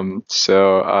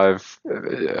 so I've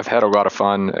had a lot of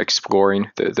fun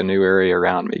exploring the new area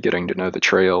around me, getting to know the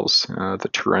trails, the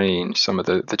terrain, some of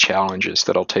the challenges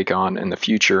that I'll take on in the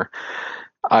future.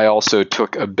 I also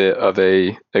took a bit of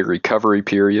a recovery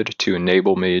period to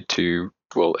enable me to,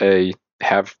 well,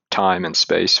 have time and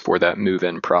space for that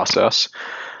move-in process.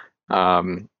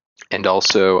 And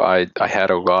also I had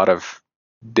a lot of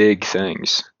big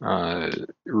things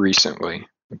recently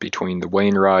between the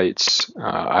Wainwrights.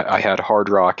 I had Hard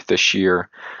Rock this year.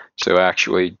 So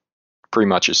actually, pretty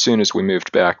much as soon as we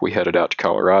moved back, we headed out to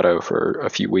Colorado for a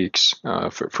few weeks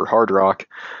for Hard Rock.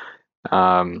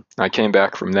 I came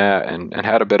back from that and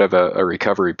had a bit of a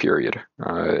recovery period,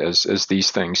 as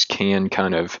these things can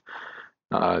kind of,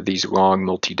 these long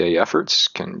multi-day efforts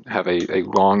can have a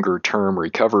longer term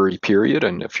recovery period.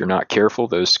 And if you're not careful,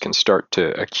 those can start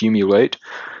to accumulate.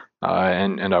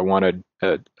 And I wanted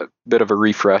a bit of a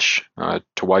refresh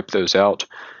to wipe those out.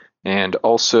 And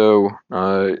also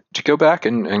to go back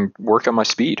and work on my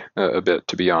speed a bit,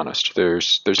 to be honest.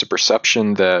 There's a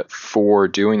perception that for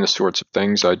doing the sorts of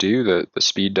things I do, that the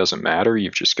speed doesn't matter.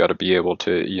 You've just got to be able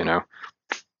to,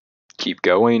 keep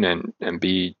going and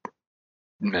be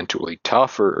mentally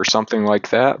tough or something like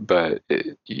that. But,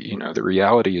 the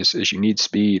reality is you need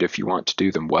speed if you want to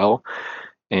do them well.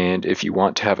 And if you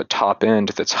want to have a top end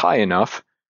that's high enough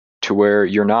to where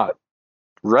you're not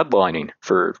redlining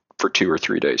for 2 or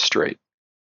 3 days straight.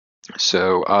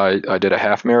 So I did a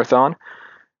half marathon,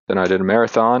 then I did a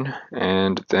marathon,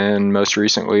 and then most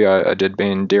recently I did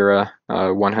Bandera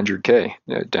 100K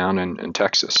down in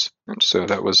Texas. And so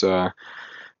that was a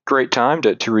great time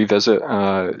to revisit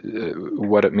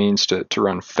what it means to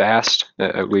run fast,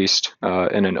 at least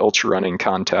in an ultra running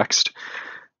context.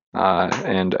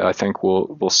 And I think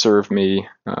will serve me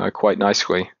quite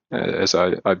nicely as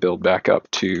I build back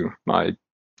up to my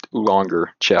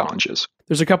longer challenges.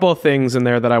 There's a couple of things in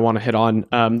there that I want to hit on.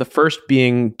 The first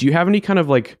being, do you have any kind of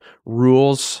like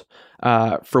rules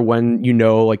for when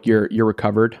like you're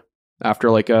recovered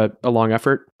after like a long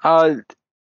effort? I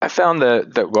found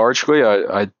that largely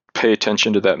I pay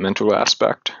attention to that mental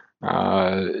aspect.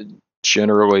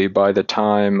 Generally, by the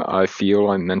time I feel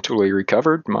I'm mentally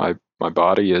recovered, my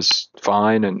body is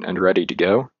fine and ready to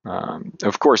go.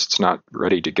 Of course, it's not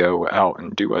ready to go out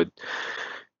and do a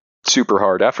super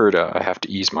hard effort. I have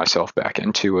to ease myself back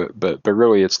into it, but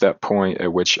really it's that point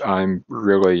at which I'm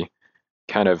really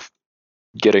kind of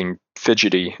getting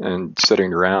fidgety and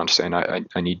sitting around saying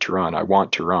I need to run. I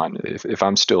want to run. If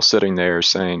I'm still sitting there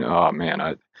saying, oh man,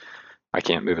 I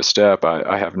can't move a step,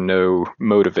 I have no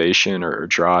motivation or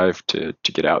drive to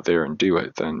get out there and do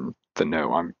it, then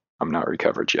no, I'm not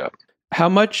recovered yet. How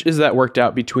much is that worked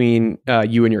out between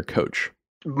you and your coach?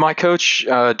 My coach,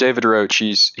 David Roach,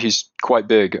 he's quite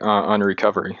big on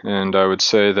recovery, and I would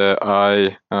say that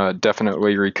I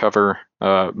definitely recover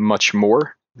much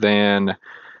more than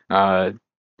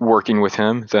working with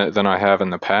him than I have in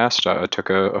the past. I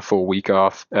took a full week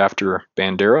off after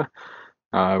Bandera,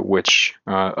 which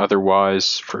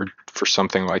otherwise for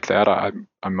something like that,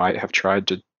 I might have tried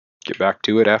to get back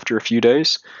to it after a few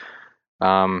days.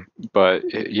 But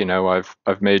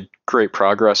I've made great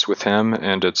progress with him,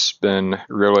 and it's been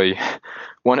really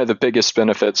one of the biggest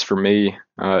benefits for me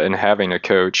in having a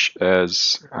coach,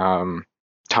 as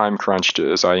time crunched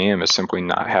as I am, is simply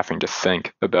not having to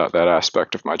think about that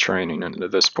aspect of my training. And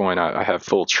at this point, I have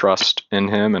full trust in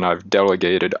him, and I've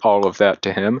delegated all of that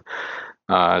to him.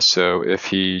 So if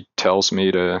he tells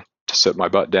me to sit my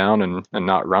butt down and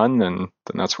not run, then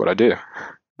that's what I do.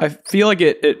 I feel like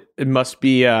it must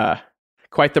be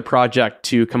quite the project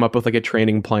to come up with like a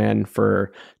training plan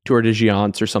for Tour de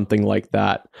Géants or something like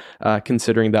that,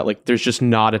 considering that like there's just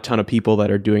not a ton of people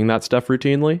that are doing that stuff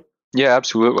routinely. Yeah,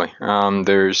 absolutely.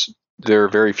 There are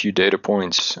very few data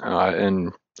points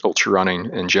in ultra running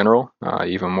in general,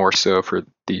 even more so for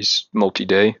these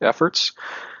multi-day efforts.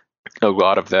 A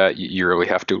lot of that you really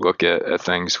have to look at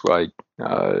things like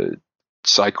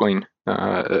cycling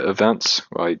events,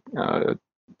 like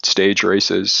stage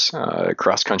races,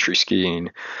 cross-country skiing,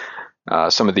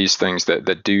 some of these things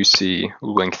that do see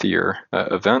lengthier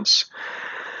events.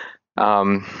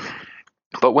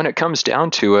 But when it comes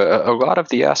down to it, a lot of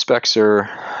the aspects are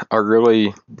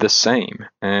really the same.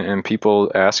 And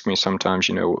people ask me sometimes,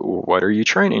 what are you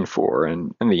training for?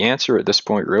 And the answer at this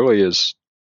point really is,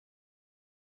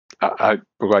 I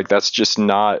like, that's just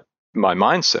not my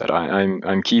mindset.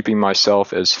 I'm keeping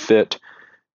myself as fit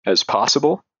as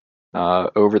possible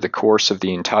over the course of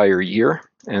the entire year.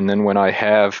 And then when I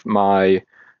have my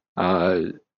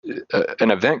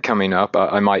an event coming up,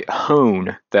 I might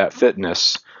hone that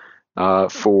fitness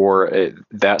for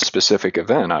that specific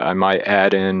event. I might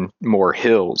add in more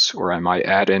hills, or I might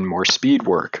add in more speed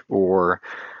work, or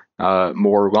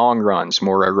more long runs,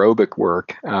 more aerobic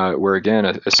work, where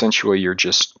again, essentially you're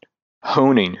just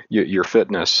honing your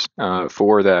fitness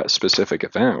for that specific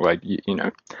event. Like,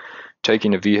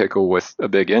 taking a vehicle with a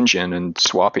big engine and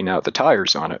swapping out the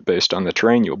tires on it based on the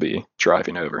terrain you'll be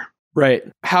driving over. Right.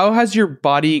 How has your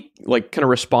body kind of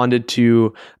responded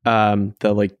to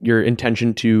your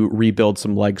intention to rebuild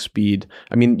some leg speed?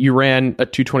 I mean, you ran a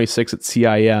 2:26 at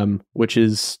CIM, which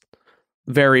is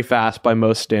very fast by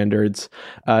most standards.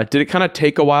 Did it kind of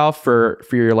take a while for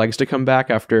your legs to come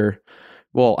back after?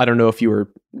 Well, I don't know if you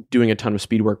were doing a ton of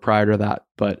speed work prior to that,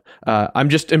 but I'm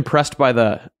just impressed by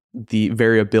the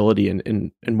variability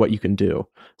in what you can do.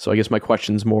 So I guess my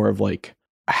question's more of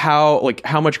how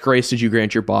much grace did you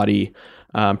grant your body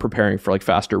preparing for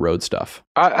faster road stuff?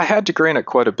 I had to grant it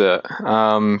quite a bit.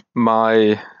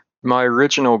 My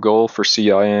original goal for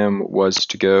CIM was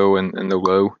to go in the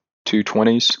low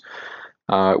 220s,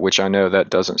 which I know that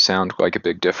doesn't sound like a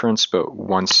big difference, but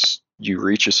once you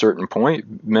reach a certain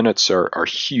point, minutes are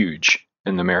huge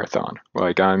in the marathon.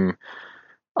 Like I'm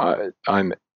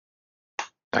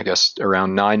I guess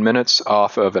around 9 minutes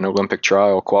off of an Olympic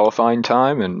trial qualifying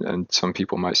time, and some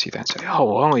people might see that and say, "Oh,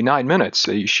 well, only 9 minutes,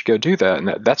 so you should go do that."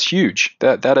 And that's huge.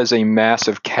 That is a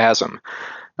massive chasm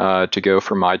to go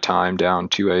from my time down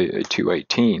to a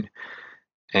 2:18,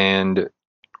 and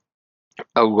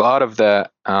a lot of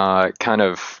that kind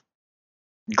of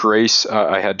grace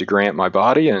I had to grant my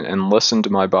body and listen to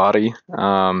my body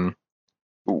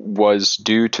was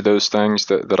due to those things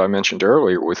that I mentioned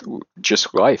earlier with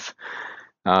just life.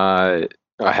 I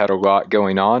had a lot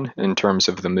going on in terms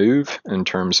of the move, in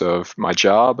terms of my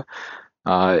job,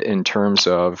 in terms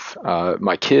of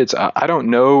my kids. I don't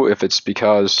know if it's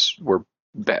because we're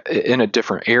in a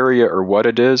different area or what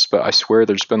it is, but I swear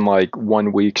there's been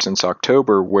 1 week since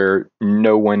October where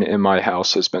no one in my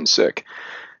house has been sick.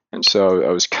 And so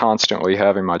I was constantly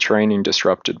having my training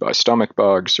disrupted by stomach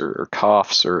bugs or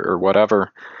coughs or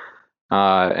whatever.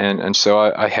 And so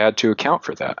I had to account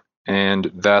for that.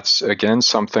 And that's, again,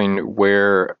 something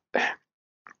where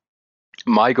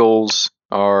my goals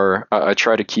are, I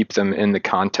try to keep them in the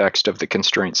context of the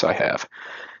constraints I have.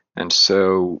 And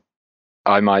so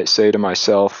I might say to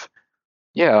myself,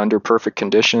 yeah, under perfect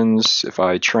conditions, if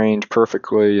I trained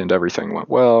perfectly and everything went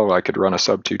well, I could run a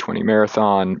sub 220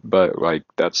 marathon, but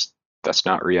that's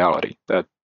not reality.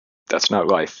 That's not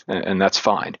life, and that's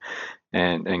fine.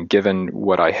 And given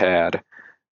what I had,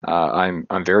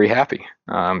 I'm very happy.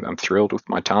 I'm thrilled with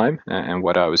my time and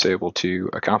what I was able to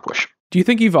accomplish. Do you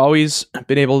think you've always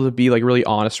been able to be really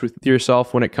honest with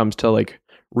yourself when it comes to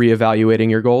reevaluating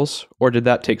your goals, or did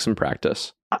that take some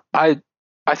practice? I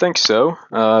think so.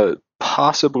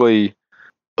 Possibly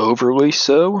overly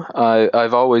so.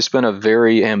 I've always been a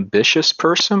very ambitious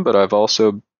person, but I've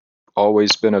also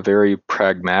always been a very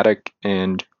pragmatic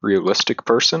and realistic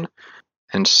person.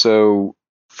 And so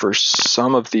for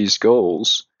some of these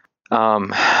goals,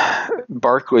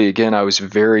 Barkley, again, I was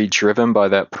very driven by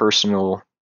that personal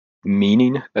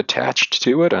meaning attached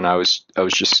to it, and I was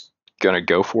just going to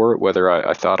go for it, whether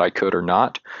I thought I could or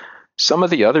not. Some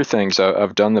of the other things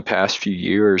I've done the past few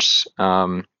years,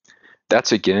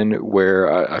 that's again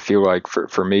where I feel like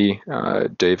for me,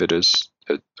 David is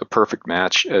a perfect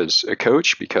match as a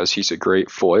coach because he's a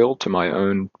great foil to my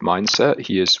own mindset.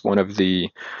 He is one of the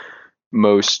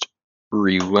most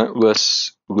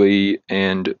relentlessly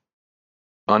and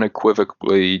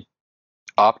unequivocally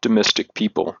optimistic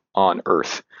people on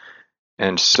earth.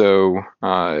 And so,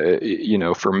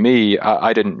 for me,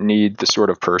 I didn't need the sort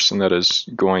of person that is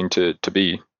going to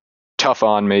be tough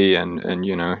on me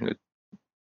and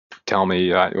tell me,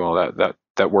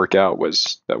 that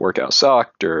workout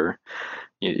sucked, or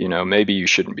maybe you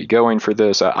shouldn't be going for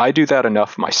this. I do that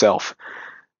enough myself.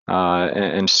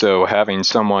 And so having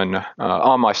someone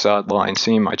on my sideline,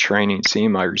 seeing my training,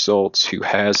 seeing my results, who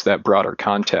has that broader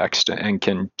context and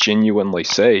can genuinely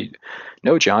say,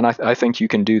 no, John, I think you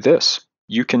can do this.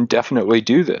 You can definitely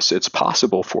do this. It's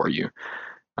possible for you.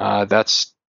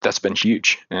 That's been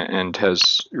huge and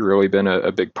has really been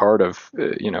a big part of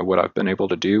what I've been able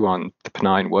to do on the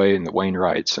Pennine Way and the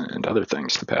Wainwrights and other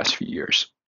things the past few years.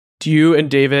 Do you and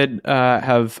David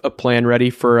have a plan ready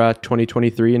for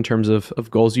 2023 in terms of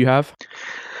goals you have?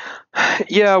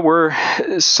 Yeah,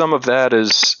 some of that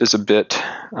is a bit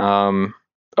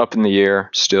up in the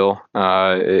air still.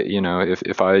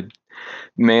 If I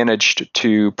managed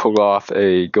to pull off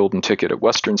a golden ticket at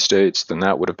Western States, then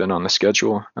that would have been on the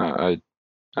schedule. A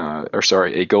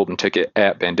golden ticket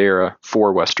at Bandera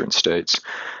for Western States.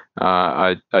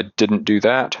 I didn't do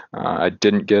that. I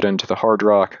didn't get into the Hard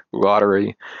Rock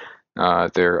lottery.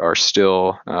 There are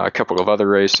still a couple of other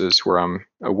races where I'm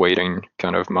awaiting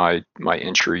kind of my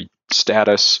entry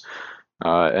status.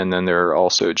 And then there are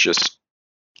also just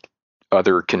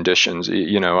other conditions.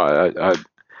 I'm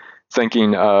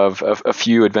thinking of a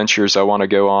few adventures I want to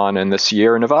go on in the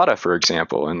Sierra Nevada, for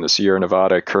example. And the Sierra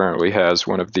Nevada currently has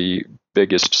one of the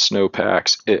biggest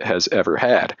snowpacks it has ever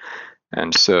had.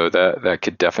 And so that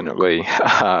could definitely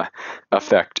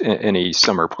affect any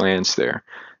summer plans there.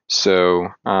 So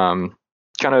kind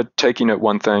of taking it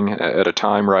one thing at a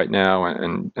time right now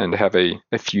and have a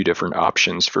few different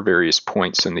options for various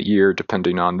points in the year,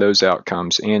 depending on those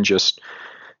outcomes and just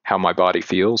how my body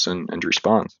feels and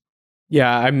responds.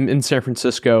 Yeah, I'm in San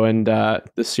Francisco, and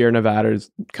the Sierra Nevada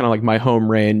is kind of like my home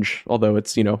range, although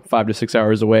it's 5 to 6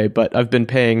 hours away. But I've been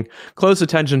paying close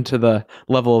attention to the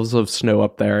levels of snow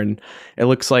up there, and it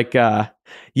looks like, a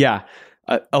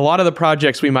lot of the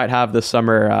projects we might have this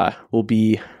summer will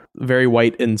be very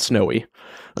white and snowy,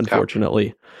 unfortunately.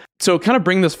 Yeah. So kind of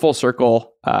bring this full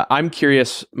circle. I'm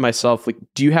curious myself,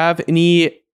 do you have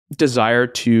any desire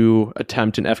to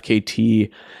attempt an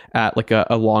FKT at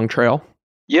a long trail?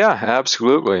 Yeah,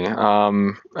 absolutely. I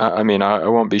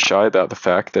won't be shy about the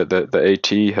fact that the AT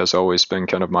has always been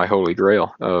kind of my holy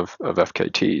grail of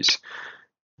FKTs.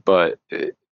 But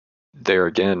there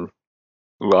again,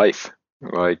 life.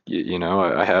 I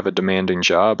have a demanding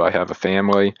job. I have a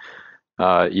family.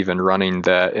 Even running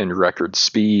that in record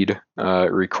speed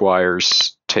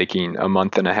requires taking a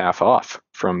month and a half off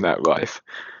from that life.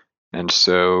 And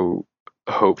so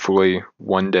hopefully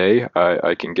one day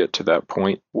I can get to that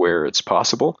point where it's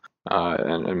possible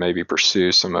and maybe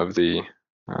pursue some of the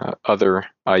other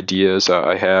ideas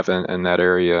I have in that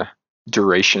area,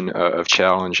 duration of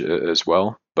challenge as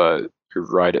well. But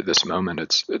right at this moment,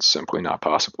 it's simply not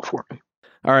possible for me.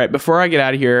 All right. Before I get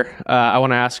out of here, I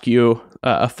want to ask you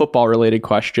a football-related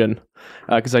question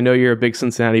because I know you're a big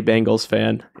Cincinnati Bengals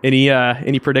fan.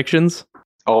 Any predictions?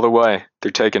 All the way.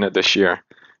 They're taking it this year.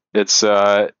 It's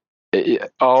one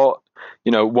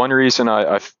reason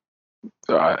a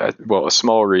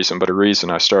small reason, but a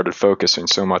reason I started focusing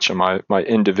so much on my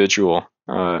individual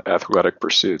athletic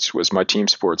pursuits was my team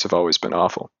sports have always been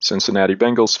awful. Cincinnati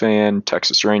Bengals fan,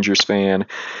 Texas Rangers fan,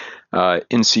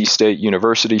 NC State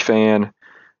University fan,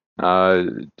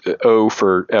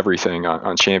 for everything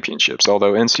on championships.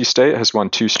 Although NC State has won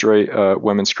 2 straight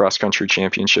women's cross-country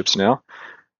championships now.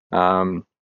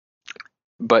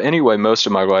 But anyway, most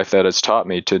of my life that has taught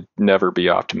me to never be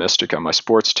optimistic on my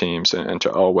sports teams and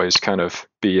to always kind of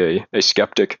be a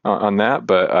skeptic on that.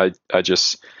 But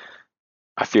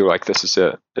I feel like this is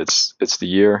it. It's the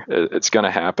year. It's going to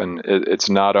happen.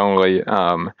 It's not only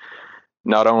am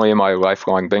I a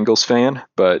lifelong Bengals fan,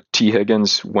 but T.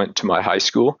 Higgins went to my high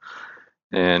school.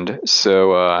 And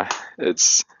so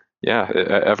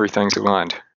everything's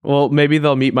aligned. Well, maybe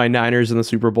they'll meet my Niners in the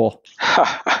Super Bowl.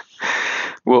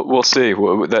 We'll see.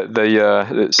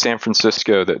 The San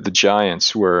Francisco, the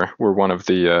Giants were one of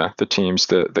the teams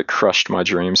that crushed my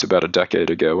dreams about a decade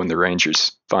ago when the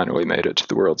Rangers finally made it to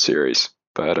the World Series.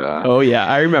 But oh yeah,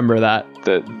 I remember that.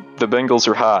 The Bengals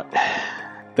are hot.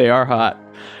 They are hot.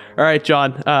 All right,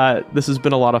 John. This has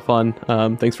been a lot of fun.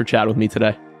 Thanks for chatting with me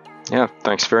today. Yeah,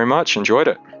 thanks very much. Enjoyed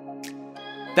it.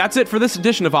 That's it for this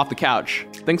edition of Off the Couch.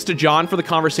 Thanks to John for the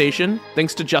conversation.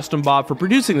 Thanks to Justin Bob for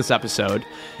producing this episode.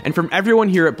 And from everyone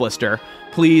here at Blister,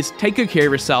 please take good care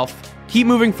of yourself, keep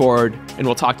moving forward, and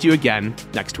we'll talk to you again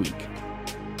next week.